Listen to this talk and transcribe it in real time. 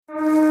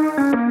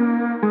What's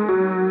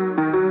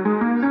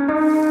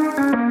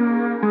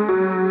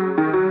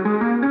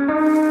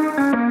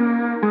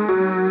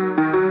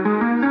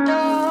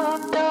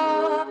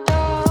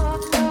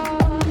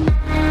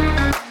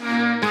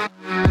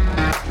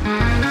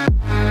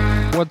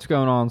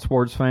going on,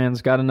 sports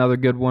fans? Got another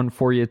good one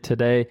for you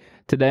today.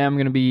 Today I'm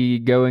going to be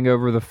going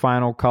over the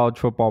final college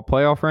football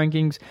playoff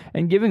rankings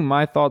and giving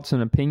my thoughts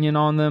and opinion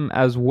on them,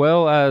 as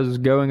well as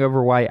going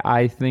over why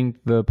I think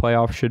the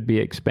playoff should be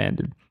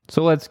expanded.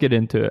 So let's get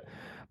into it.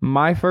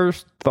 My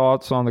first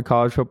thoughts on the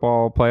college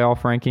football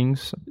playoff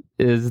rankings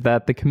is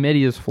that the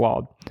committee is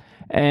flawed.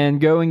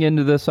 And going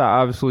into this, I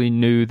obviously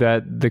knew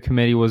that the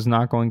committee was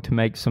not going to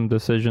make some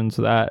decisions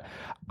that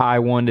I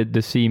wanted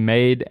to see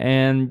made,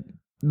 and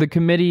the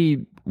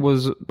committee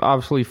was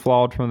obviously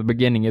flawed from the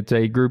beginning. It's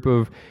a group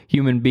of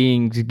human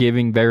beings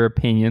giving their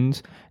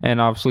opinions, and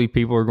obviously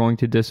people are going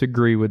to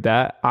disagree with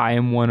that. I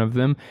am one of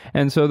them,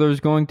 and so there's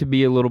going to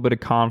be a little bit of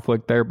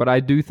conflict there, but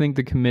I do think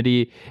the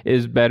committee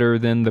is better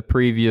than the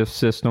previous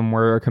system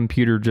where a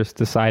computer just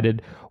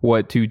decided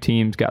what two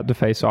teams got to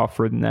face off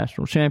for the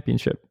national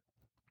championship.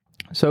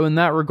 So in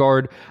that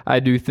regard,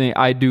 I do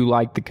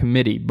like the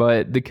committee,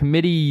 but the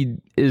committee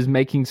is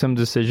making some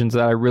decisions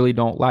that I really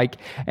don't like,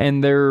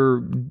 and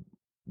they're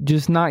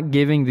just not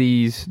giving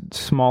these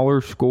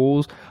smaller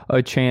schools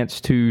a chance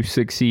to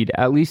succeed.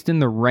 At least in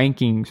the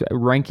rankings,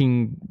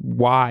 ranking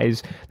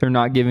wise, they're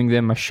not giving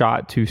them a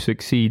shot to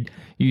succeed.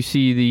 You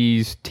see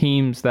these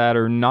teams that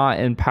are not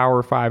in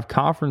Power 5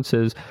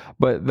 conferences,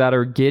 but that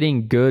are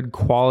getting good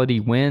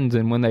quality wins,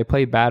 and when they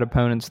play bad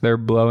opponents, they're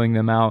blowing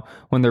them out.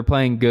 When they're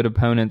playing good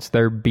opponents,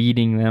 they're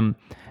beating them.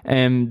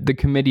 And the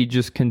committee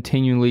just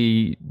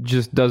continually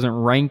just doesn't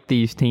rank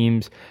these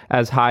teams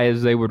as high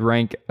as they would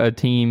rank a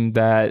team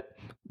that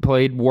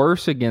played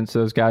worse against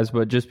those guys,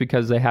 but just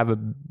because they have a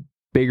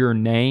bigger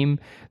name,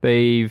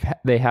 they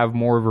have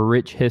more of a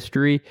rich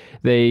history,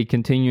 they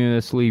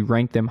continuously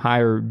rank them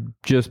higher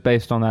just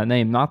based on that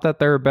name. Not that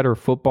they're a better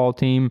football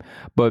team,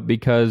 but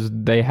because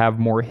they have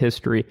more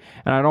history.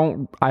 And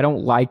I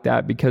don't like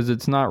that, because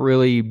it's not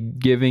really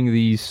giving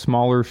these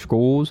smaller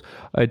schools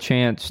a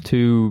chance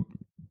to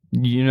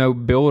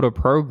build a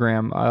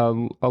program.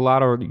 A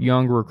lot of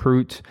young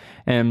recruits,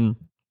 and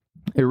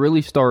it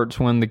really starts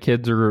when the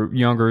kids are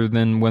younger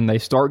than when they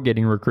start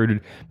getting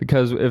recruited.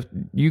 Because if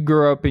you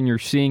grow up and you're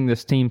seeing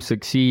this team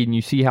succeed and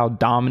you see how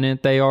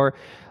dominant they are,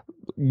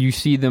 you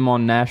see them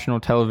on national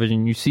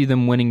television, you see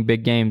them winning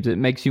big games, it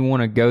makes you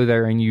want to go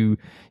there, and you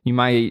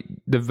might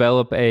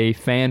develop a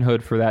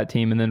fanhood for that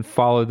team and then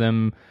follow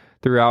them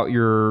throughout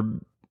your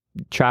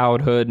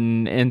childhood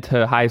and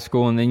into high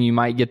school, and then you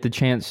might get the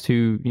chance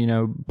to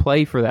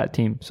play for that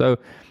team. So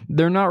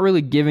they're not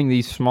really giving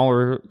these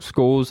smaller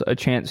schools a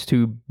chance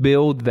to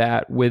build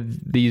that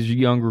with these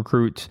young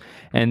recruits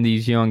and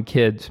these young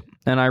kids,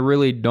 and I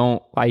really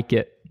don't like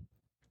it.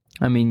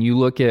 I mean, you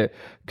look at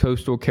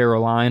Coastal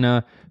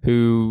Carolina,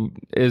 who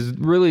is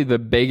really the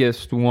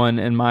biggest one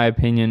in my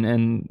opinion,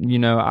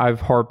 and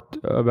I've harped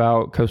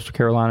about Coastal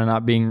Carolina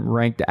not being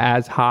ranked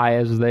as high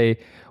as they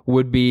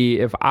would be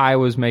if I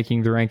was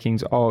making the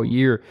rankings all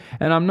year.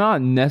 And I'm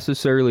not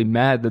necessarily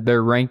mad that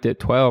they're ranked at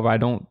 12. I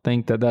don't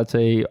think that that's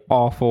a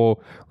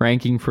awful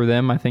ranking for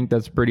them. I think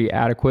that's pretty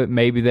adequate.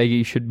 Maybe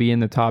they should be in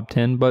the top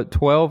 10, but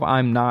 12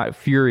 I'm not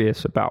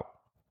furious about.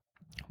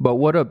 But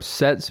what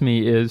upsets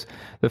me is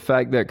the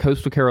fact that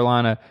Coastal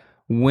Carolina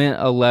went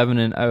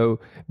 11-0,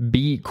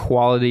 beat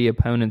quality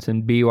opponents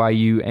in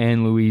BYU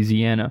and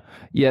Louisiana,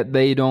 yet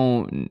they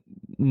don't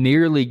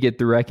nearly get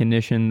the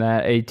recognition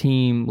that a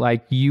team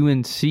like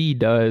UNC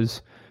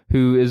does,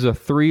 who is a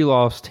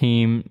 3-loss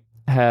team,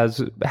 has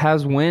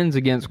wins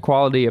against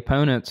quality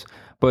opponents,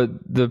 but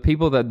the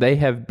people that they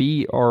have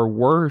beat are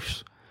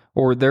worse,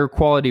 or their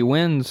quality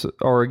wins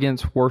are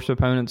against worse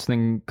opponents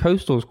than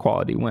Coastal's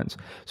quality wins.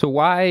 So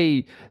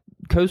why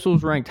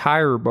Coastal's ranked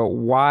higher, but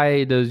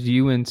why does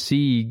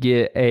UNC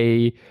get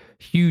a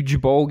huge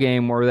bowl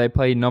game where they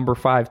play number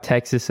 5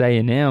 Texas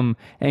A&M,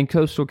 and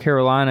Coastal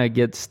Carolina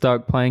gets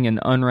stuck playing an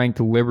unranked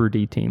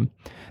Liberty team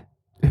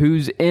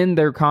who's in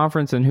their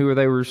conference and who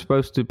they were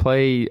supposed to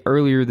play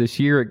earlier this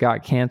year? It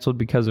got canceled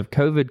because of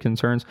COVID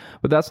concerns,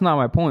 but that's not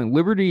my point.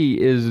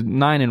 Liberty is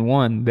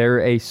 9-1.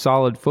 They're a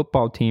solid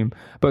football team,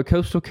 but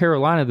Coastal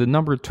Carolina, the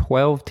number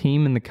 12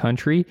 team in the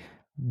country,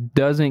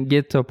 doesn't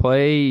get to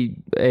play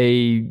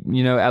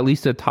at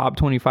least a top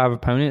 25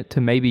 opponent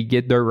to maybe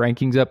get their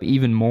rankings up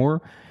even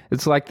more.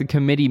 It's like the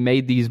committee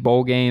made these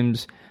bowl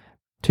games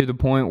to the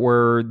point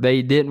where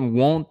they didn't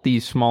want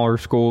these smaller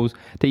schools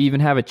to even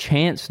have a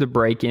chance to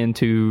break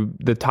into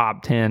the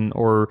top 10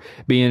 or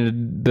be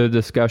in the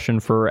discussion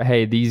for,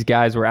 hey, these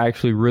guys were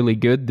actually really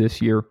good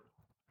this year.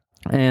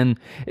 And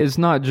it's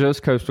not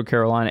just Coastal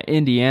Carolina.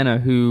 Indiana,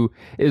 who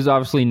is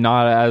obviously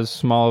not as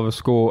small of a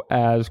school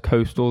as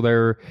Coastal,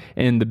 they're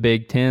in the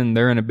Big Ten.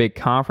 They're in a big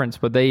conference,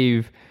 but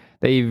they're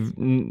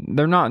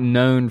not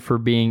known for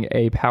being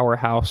a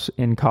powerhouse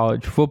in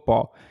college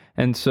football.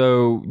 And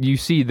so you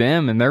see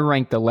them, and they're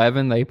ranked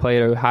 11. They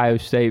played Ohio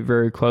State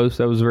very close.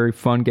 That was a very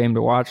fun game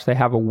to watch. They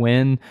have a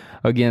win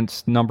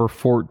against number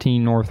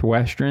 14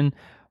 Northwestern,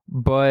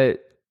 but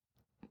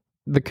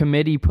the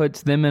committee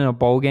puts them in a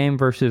bowl game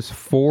versus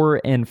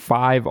 4 and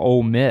 5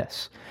 Ole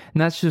Miss.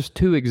 And that's just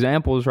two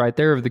examples right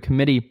there of the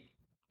committee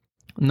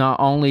not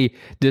only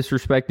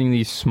disrespecting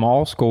these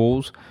small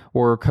schools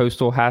where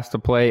Coastal has to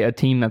play a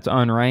team that's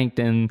unranked,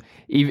 and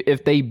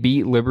if they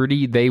beat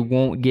Liberty, they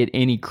won't get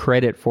any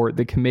credit for it.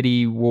 The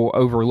committee will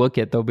overlook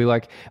it. They'll be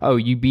like, oh,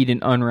 you beat an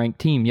unranked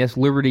team. Yes,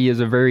 Liberty is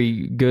a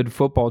very good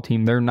football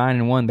team. They're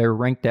 9-1. They're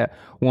ranked at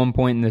one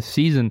point in this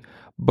season,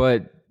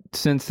 but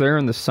since they're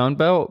in the Sun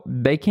Belt,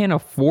 they can't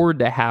afford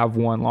to have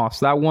one loss.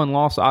 That one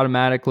loss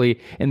automatically,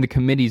 in the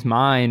committee's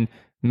mind,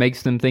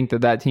 makes them think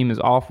that team is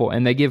awful.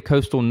 And they give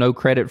Coastal no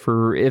credit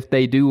for, if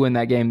they do win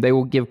that game, they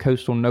will give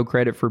Coastal no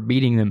credit for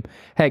beating them.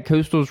 Heck,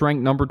 Coastal's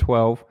ranked number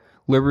 12.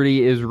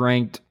 Liberty is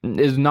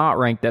not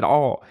ranked at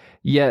all.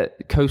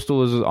 Yet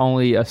Coastal is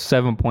only a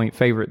 7-point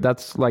favorite.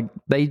 That's like,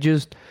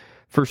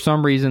 for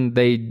some reason,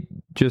 they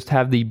just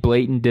have the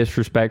blatant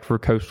disrespect for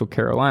Coastal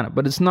Carolina.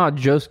 But it's not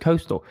just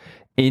Coastal.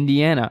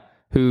 Indiana,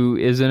 who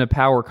is in a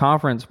power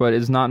conference but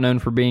is not known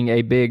for being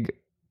a big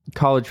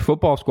college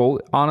football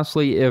school.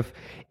 Honestly, if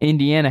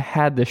Indiana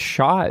had the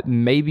shot,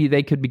 maybe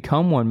they could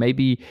become one.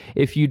 Maybe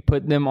if you'd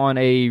put them on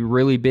a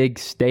really big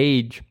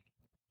stage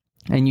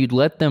and you'd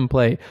let them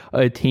play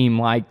a team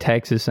like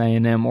Texas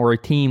A&M or a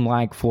team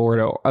like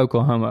Florida,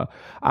 Oklahoma,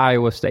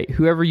 Iowa State,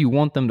 whoever you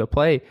want them to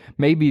play,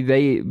 maybe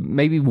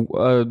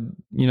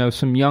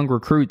some young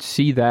recruits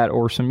see that,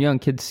 or some young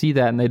kids see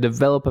that, and they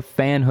develop a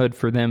fanhood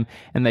for them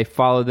and they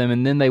follow them,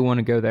 and then they want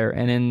to go there.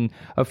 And in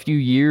a few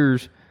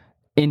years,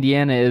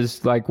 Indiana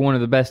is like one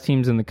of the best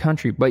teams in the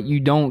country, but you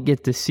don't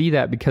get to see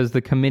that because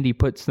the committee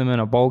puts them in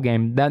a bowl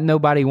game that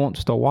nobody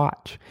wants to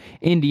watch.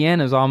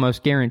 Indiana is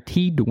almost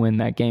guaranteed to win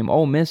that game.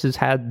 Ole Miss has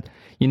had,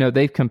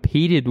 they've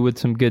competed with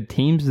some good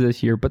teams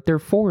this year, but they're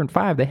 4 and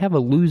 5. They have a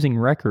losing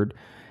record.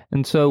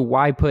 And so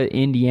why put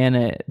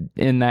Indiana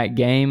in that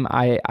game?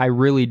 I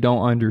really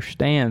don't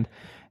understand.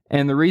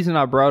 And the reason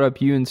I brought up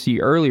UNC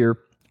earlier,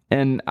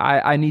 and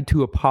I need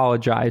to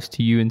apologize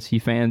to UNC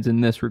fans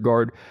in this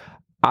regard,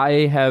 I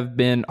have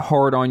been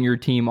hard on your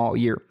team all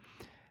year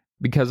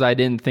because I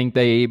didn't think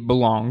they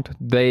belonged.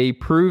 They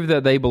proved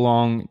that they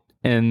belong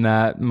in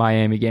that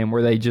Miami game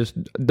where they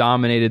just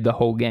dominated the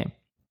whole game.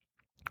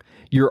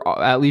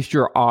 At least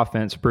your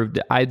offense proved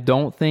it. I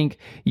don't think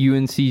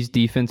UNC's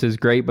defense is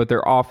great, but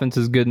their offense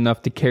is good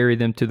enough to carry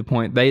them to the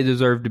point they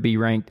deserve to be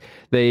ranked.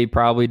 They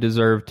probably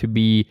deserve to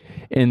be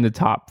in the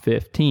top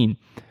 15.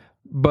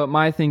 But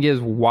my thing is,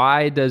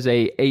 why does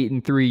a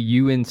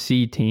 8-3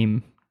 UNC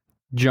team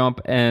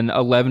jump an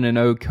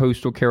 11-0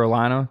 Coastal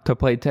Carolina to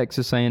play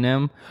Texas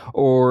A&M,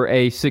 or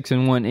a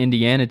 6-1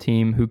 Indiana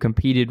team who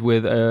competed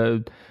with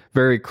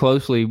very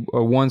closely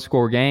a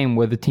one-score game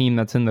with a team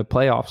that's in the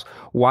playoffs?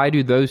 Why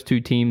do those two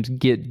teams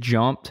get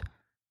jumped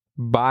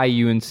by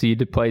UNC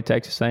to play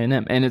Texas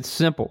A&M? And it's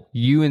simple.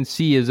 UNC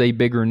is a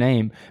bigger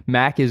name.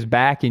 Mac is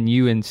back in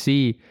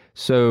UNC,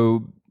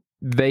 so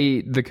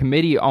the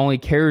committee only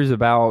cares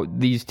about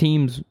these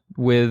teams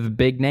with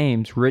big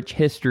names, rich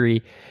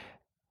history.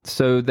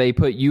 So they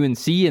put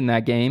UNC in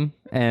that game,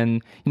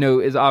 and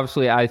is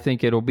obviously, I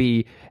think it'll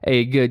be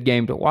a good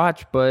game to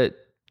watch, but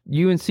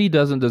UNC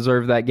doesn't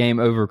deserve that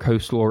game over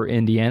Coastal or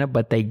Indiana,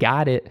 but they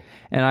got it,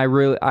 and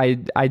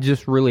I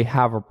just really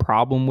have a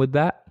problem with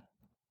that.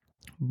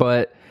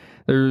 But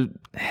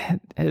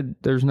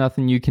there's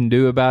nothing you can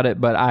do about it,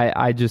 but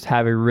I just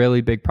have a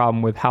really big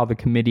problem with how the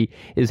committee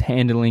is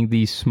handling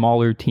these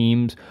smaller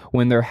teams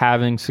when they're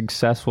having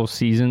successful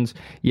seasons,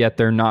 yet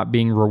they're not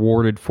being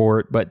rewarded for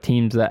it. But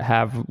teams that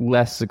have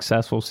less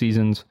successful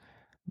seasons,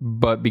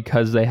 but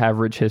because they have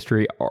rich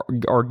history,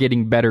 are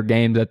getting better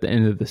games at the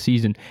end of the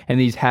season. And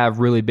these have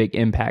really big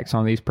impacts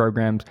on these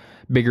programs,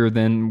 bigger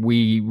than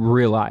we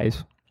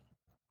realize.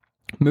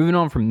 Moving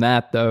on from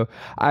that, though,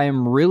 I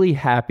am really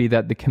happy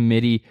that the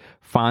committee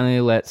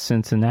finally let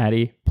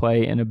Cincinnati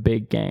play in a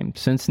big game.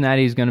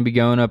 Cincinnati is going to be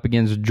going up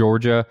against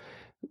Georgia.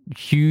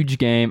 Huge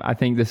game. I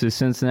think this is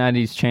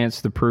Cincinnati's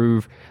chance to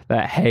prove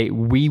that, hey,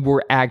 we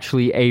were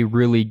actually a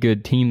really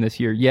good team this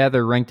year. Yeah,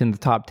 they're ranked in the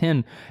top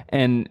 10,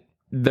 and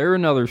they're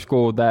another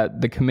school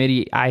that the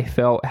committee, I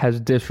felt, has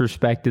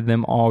disrespected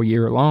them all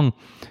year long.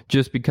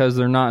 Just because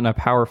they're not in a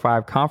Power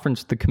 5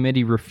 conference, the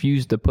committee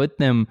refused to put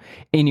them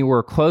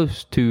anywhere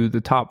close to the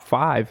top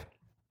 5.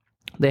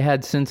 They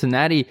had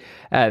Cincinnati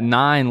at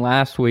 9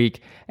 last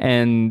week,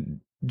 and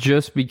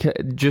just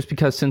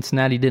because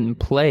Cincinnati didn't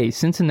play,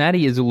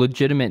 Cincinnati is a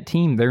legitimate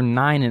team. They're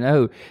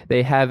 9-0.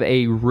 They have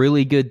a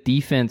really good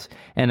defense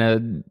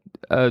and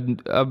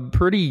a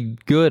pretty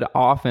good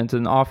offense,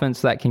 an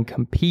offense that can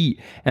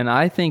compete. And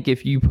I think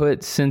if you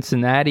put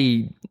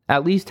Cincinnati,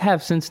 at least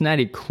have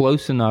Cincinnati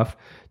close enough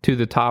to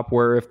the top,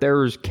 where if there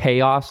was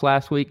chaos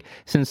last week,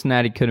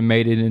 Cincinnati could have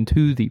made it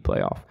into the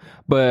playoff.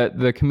 But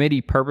the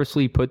committee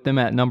purposely put them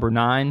at number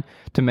 9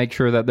 to make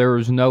sure that there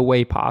was no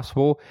way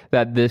possible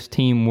that this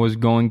team was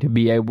going to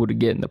be able to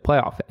get in the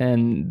playoff.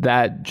 And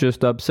that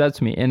just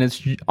upsets me. And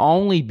it's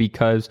only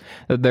because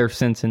they're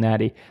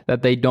Cincinnati,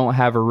 that they don't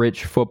have a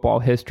rich football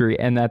history,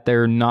 and that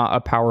they're not a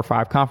Power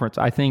 5 conference.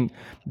 I think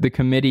the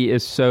committee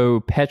is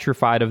so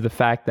petrified of the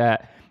fact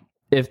that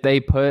if they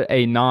put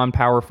a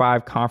non-Power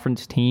 5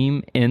 conference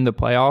team in the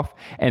playoff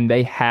and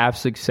they have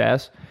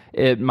success,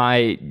 it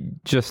might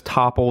just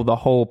topple the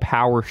whole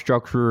power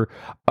structure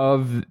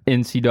of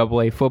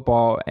NCAA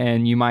football,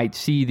 and you might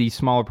see these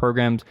smaller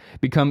programs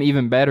become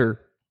even better.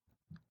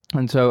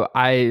 And so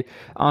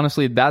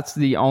honestly, that's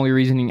the only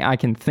reasoning I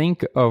can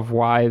think of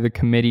why the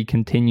committee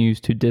continues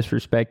to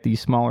disrespect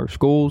these smaller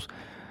schools.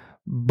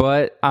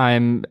 But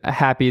I'm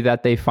happy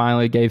that they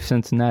finally gave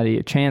Cincinnati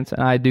a chance,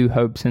 and I do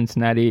hope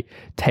Cincinnati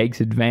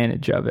takes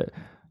advantage of it.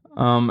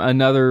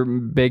 Another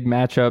big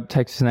matchup,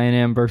 Texas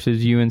A&M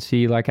versus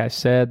UNC. Like I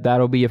said,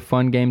 that'll be a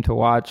fun game to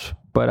watch,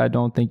 but I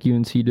don't think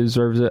UNC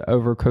deserves it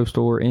over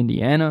Coastal or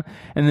Indiana.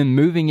 And then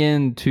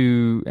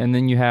and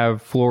then you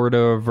have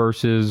Florida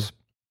versus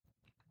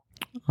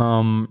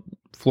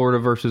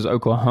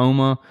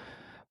Oklahoma.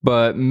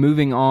 But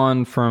moving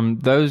on from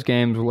those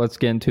games, let's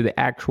get into the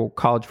actual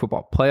college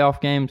football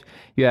playoff games.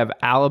 You have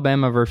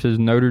Alabama versus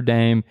Notre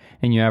Dame,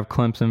 and you have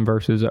Clemson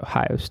versus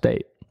Ohio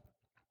State.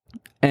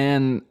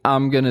 And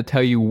I'm going to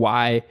tell you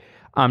why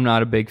I'm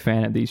not a big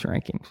fan of these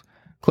rankings.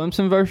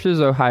 Clemson versus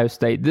Ohio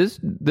State. This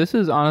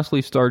is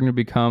honestly starting to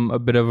become a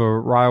bit of a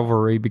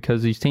rivalry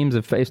because these teams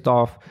have faced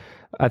off.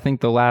 I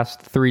think the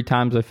last 3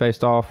 times they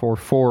faced off, or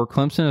 4,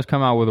 Clemson has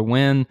come out with a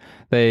win.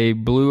 They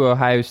blew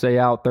Ohio State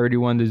out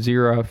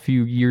 31-0 a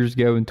few years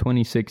ago in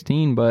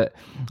 2016, but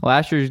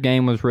last year's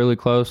game was really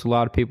close. A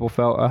lot of people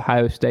felt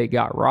Ohio State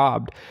got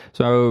robbed.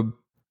 So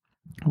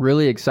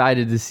really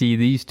excited to see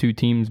these two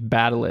teams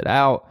battle it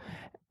out.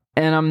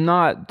 And I'm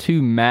not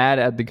too mad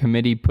at the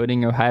committee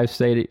putting Ohio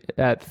State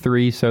at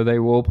 3 so they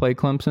will play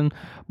Clemson.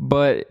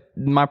 But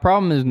my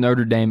problem is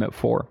Notre Dame at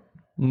 4.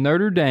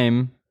 Notre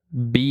Dame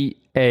beat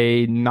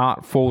a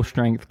not full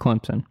strength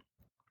Clemson.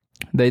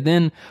 They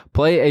then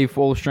play a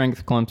full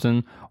strength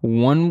Clemson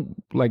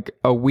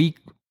a week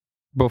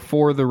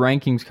before the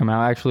rankings come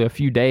out, actually a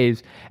few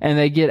days, and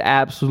they get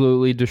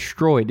absolutely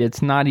destroyed.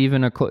 It's not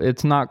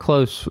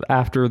close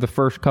after the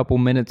first couple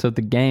minutes of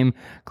the game.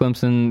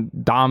 Clemson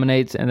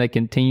dominates, and they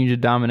continue to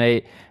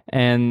dominate,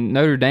 and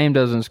Notre Dame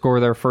doesn't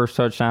score their first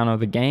touchdown of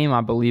the game,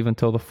 I believe,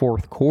 until the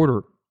 4th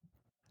quarter.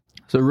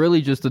 So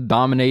really just a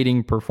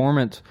dominating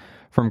performance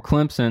from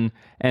Clemson,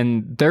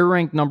 and they're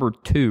ranked number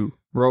 2.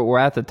 Or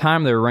at the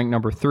time they were ranked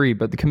number 3,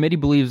 but the committee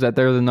believes that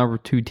they're the number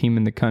 2 team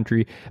in the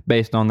country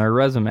based on their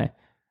resume.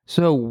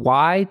 So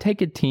why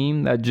take a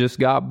team that just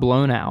got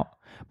blown out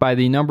by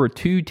the number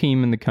 2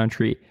 team in the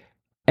country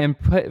and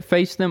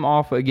face them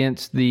off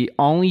against the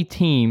only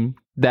team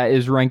that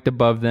is ranked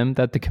above them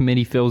that the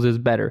committee feels is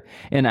better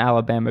in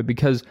Alabama?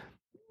 Because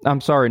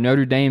I'm sorry,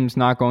 Notre Dame's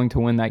not going to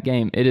win that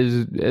game.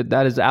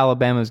 That is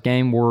Alabama's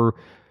game.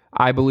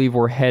 I believe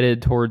we're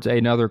headed towards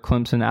another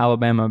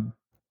Clemson-Alabama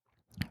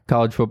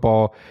college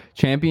football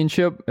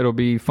championship. It'll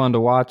be fun to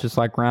watch. It's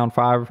like round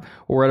 5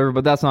 or whatever,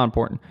 but that's not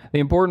important. The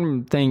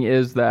important thing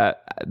is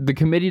that the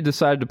committee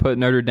decided to put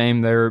Notre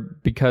Dame there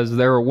because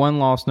they're a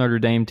one-loss Notre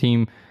Dame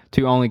team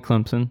to only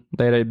Clemson.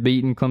 They had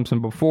beaten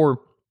Clemson before.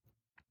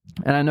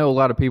 And I know a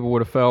lot of people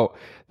would have felt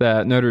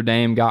that Notre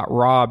Dame got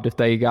robbed if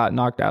they got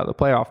knocked out of the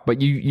playoff,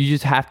 but you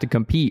just have to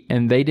compete,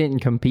 and they didn't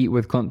compete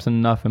with Clemson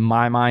enough, in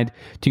my mind,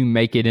 to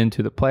make it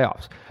into the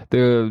playoffs.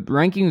 The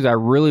rankings I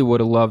really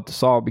would have loved to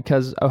saw,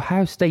 because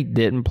Ohio State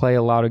didn't play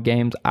a lot of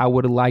games. I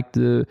would have liked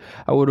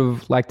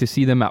to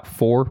see them at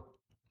 4,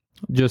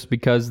 just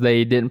because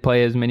they didn't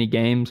play as many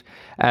games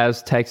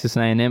as Texas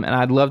A&M, and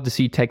I'd love to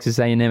see Texas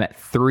A&M at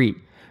 3,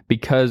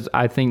 because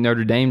I think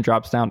Notre Dame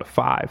drops down to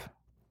 5.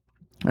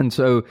 And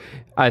so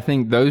I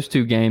think those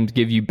 2 games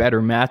give you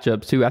better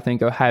matchups too. I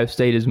think Ohio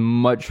State is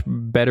much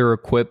better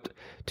equipped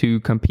to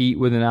compete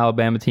with an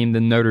Alabama team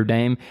than Notre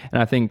Dame.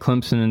 And I think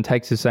Clemson and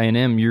Texas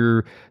A&M,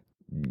 you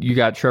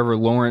got Trevor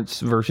Lawrence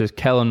versus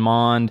Kellen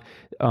Mond,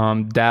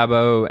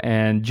 Dabo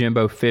and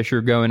Jimbo Fisher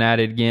going at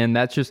it again.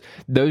 That's just,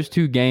 those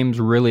 2 games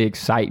really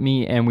excite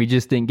me, and we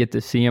just didn't get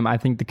to see them. I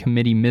think the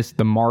committee missed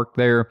the mark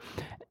there.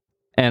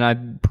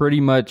 And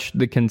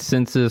the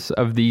consensus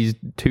of these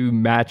 2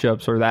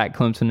 matchups are that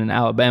Clemson and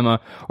Alabama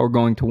are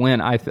going to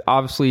win.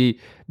 Obviously,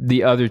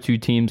 the other 2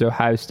 teams,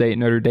 Ohio State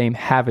and Notre Dame,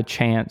 have a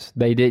chance.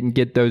 They didn't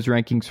get those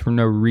rankings for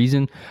no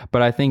reason,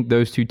 but I think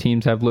those 2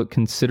 teams have looked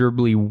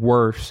considerably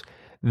worse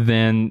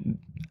than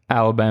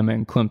Alabama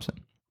and Clemson.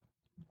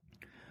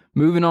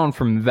 Moving on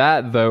from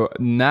that, though,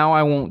 now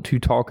I want to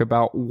talk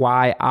about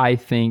why I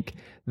think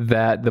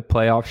that the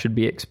playoff should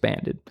be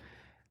expanded.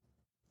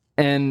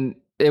 And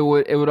it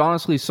would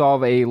honestly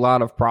solve a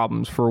lot of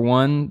problems. For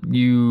one,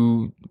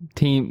 a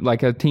team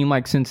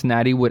like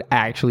Cincinnati would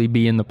actually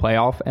be in the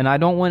playoff, and I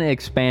don't want to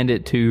expand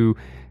it to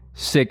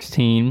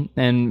 16,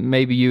 and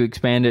maybe you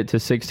expand it to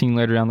 16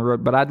 later down the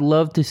road, but I'd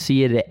love to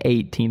see it at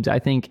 8 teams. I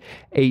think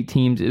 8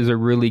 teams is a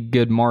really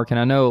good mark, and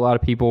I know a lot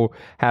of people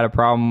had a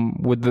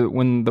problem with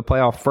when the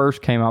playoff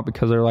first came out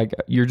because they're like,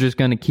 you're just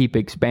going to keep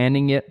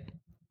expanding it,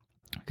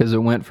 because it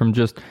went from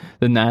just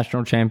the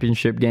national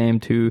championship game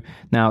to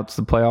now it's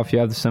the playoff. You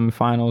have the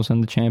semifinals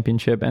and the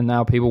championship, and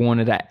now people want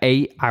it at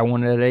 8. I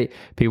want it at 8.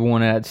 People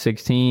want it at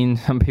 16.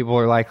 Some people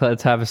are like,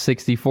 let's have a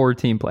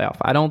 64-team playoff.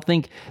 I don't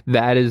think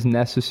that is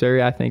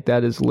necessary. I think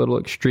that is a little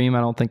extreme.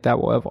 I don't think that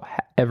will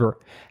ever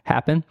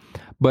happen.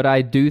 But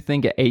I do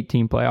think an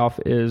 8-team playoff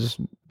is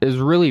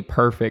really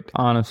perfect,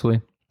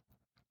 honestly.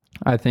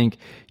 I think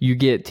you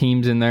get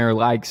teams in there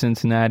like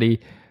Cincinnati,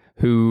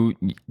 who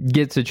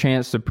gets a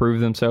chance to prove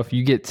themselves.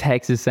 You get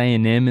Texas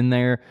A&M in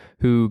there,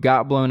 who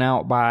got blown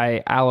out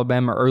by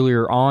Alabama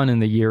earlier on in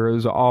the year. It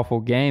was an awful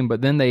game,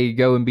 but then they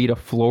go and beat a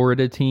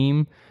Florida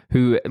team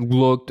who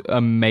looked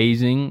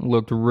amazing,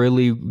 looked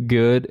really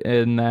good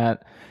in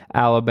that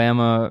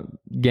Alabama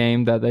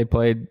game that they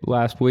played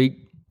last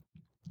week.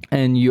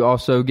 And you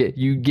also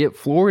get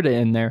Florida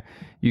in there.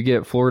 You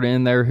get Florida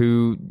in there,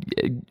 who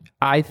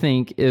I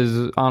think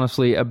is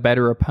honestly a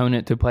better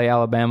opponent to play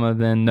Alabama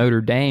than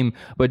Notre Dame,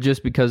 but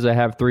just because they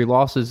have 3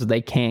 losses,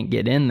 they can't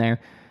get in there.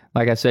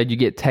 Like I said, you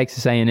get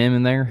Texas A&M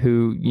in there,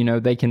 who,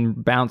 they can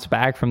bounce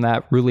back from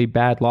that really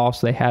bad loss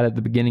they had at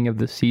the beginning of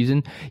the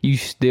season. You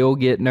still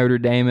get Notre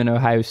Dame and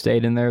Ohio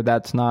State in there.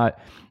 That's not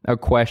a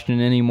question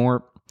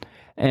anymore.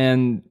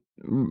 And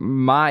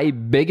my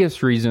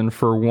biggest reason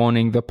for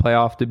wanting the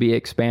playoff to be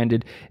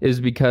expanded is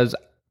because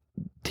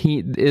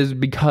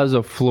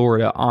of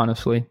Florida,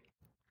 honestly.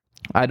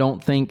 I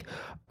don't think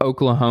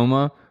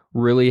Oklahoma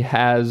really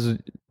has,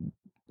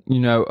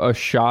 a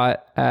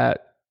shot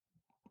at,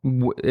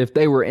 if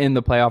they were in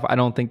the playoff, I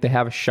don't think they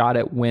have a shot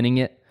at winning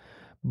it.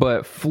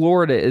 But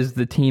Florida is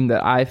the team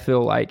that I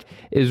feel like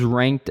is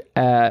ranked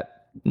at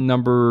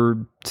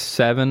number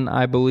 7,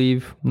 I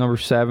believe. Number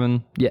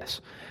 7,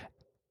 yes.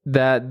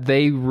 That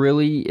they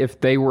really,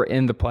 if they were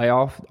in the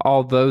playoff,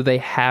 although they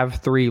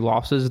have 3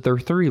 losses, their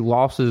 3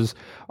 losses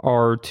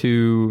are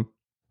to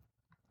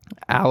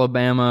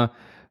Alabama,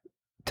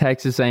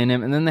 Texas A&M,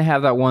 and then they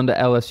have that one to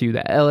LSU.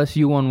 The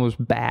LSU one was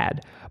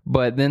bad,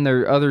 but then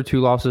their other 2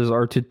 losses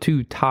are to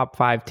 2 top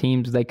 5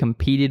 teams. They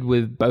competed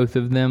with both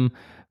of them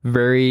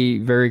very,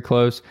 very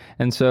close.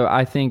 And so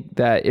I think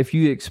that if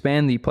you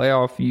expand the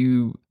playoff,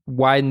 you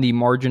widen the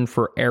margin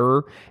for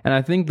error. And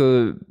I think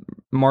the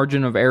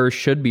margin of error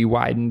should be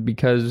widened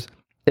because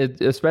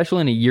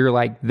especially in a year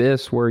like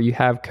this where you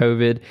have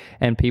COVID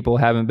and people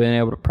haven't been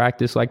able to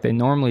practice like they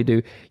normally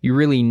do, you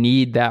really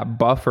need that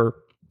buffer.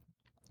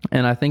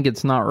 And I think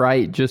it's not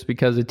right just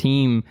because a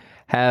team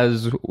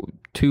has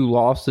 2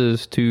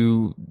 losses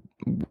to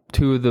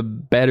 2 of the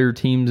better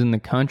teams in the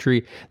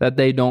country that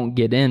they don't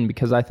get in,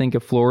 because I think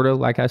if Florida,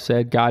 like I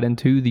said, got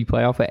into the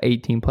playoff, at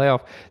 18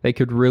 playoff, they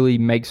could really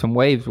make some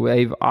waves.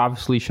 They've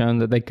obviously shown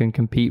that they can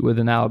compete with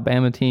an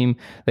Alabama team.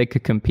 They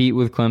could compete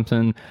with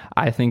Clemson.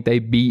 I think they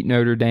beat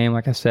Notre Dame.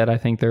 Like I said, I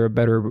think they're a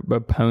better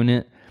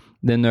opponent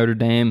than Notre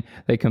Dame.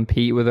 They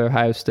compete with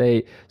Ohio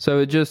State.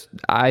 So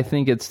I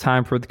think it's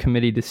time for the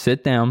committee to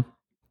sit down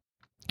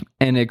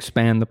and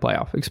expand the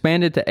playoff.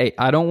 Expand it to 8.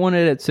 I don't want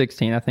it at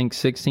 16. I think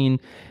 16,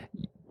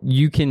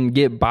 you can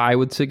get by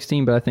with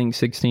 16, but I think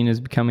 16 is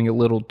becoming a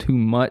little too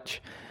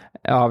much.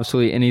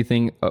 Obviously,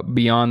 anything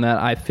beyond that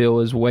I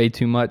feel is way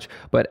too much.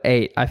 But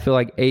 8, I feel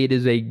like 8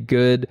 is a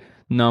good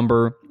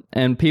number.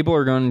 And people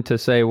are going to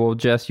say, well,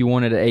 Jess, you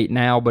want it at 8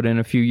 now, but in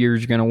a few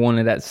years, you're going to want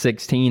it at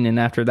 16. And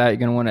after that, you're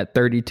going to want it at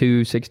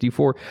 32,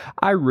 64.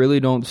 I really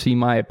don't see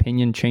my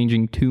opinion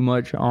changing too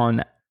much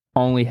on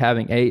only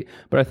having 8.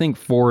 But I think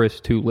 4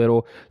 is too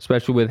little,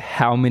 especially with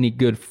how many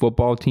good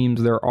football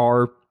teams there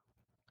are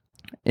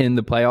in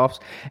the playoffs.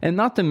 And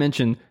not to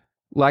mention,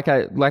 like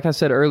I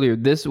said earlier,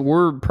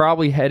 we're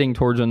probably heading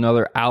towards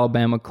another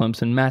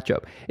Alabama-Clemson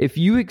matchup. If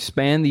you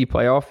expand the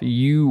playoff,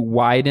 you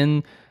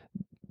widen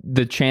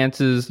the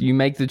chances, you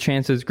make the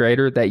chances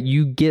greater that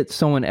you get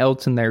someone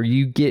else in there.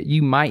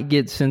 You might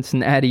get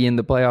Cincinnati in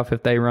the playoff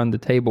if they run the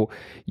table.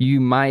 You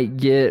might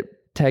get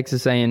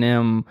Texas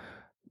A&M,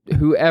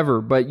 whoever,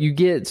 but you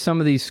get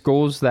some of these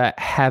schools that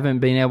haven't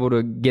been able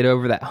to get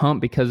over that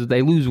hump because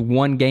they lose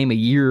one game a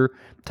year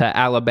to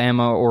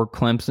Alabama or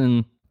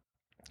Clemson,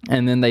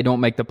 and then they don't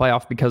make the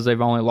playoff because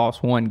they've only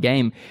lost one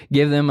game.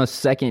 Give them a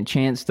second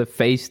chance to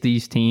face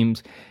these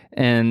teams,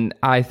 and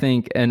I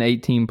think an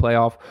 8-team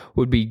playoff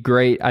would be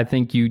great. I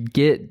think you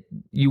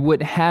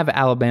wouldn't have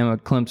Alabama,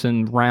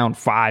 Clemson round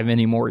 5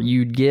 anymore.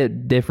 You'd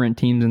get different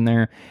teams in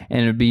there,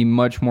 and it'd be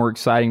much more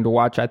exciting to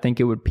watch. I think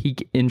it would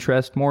pique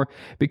interest more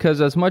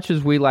because as much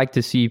as we like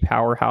to see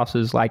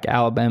powerhouses like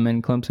Alabama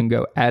and Clemson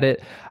go at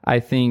it, I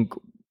think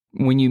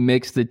when you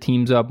mix the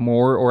teams up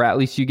more, or at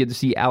least you get to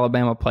see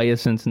Alabama play a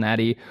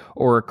Cincinnati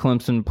or a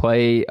Clemson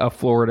play a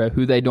Florida,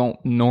 who they don't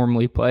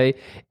normally play,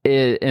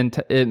 it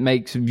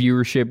makes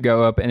viewership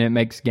go up and it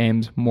makes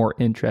games more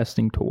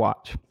interesting to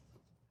watch.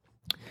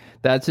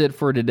 That's it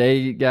for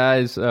today,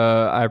 guys.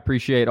 I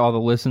appreciate all the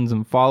listens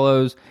and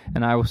follows,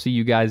 and I will see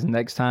you guys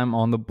next time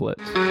on the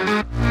Blitz.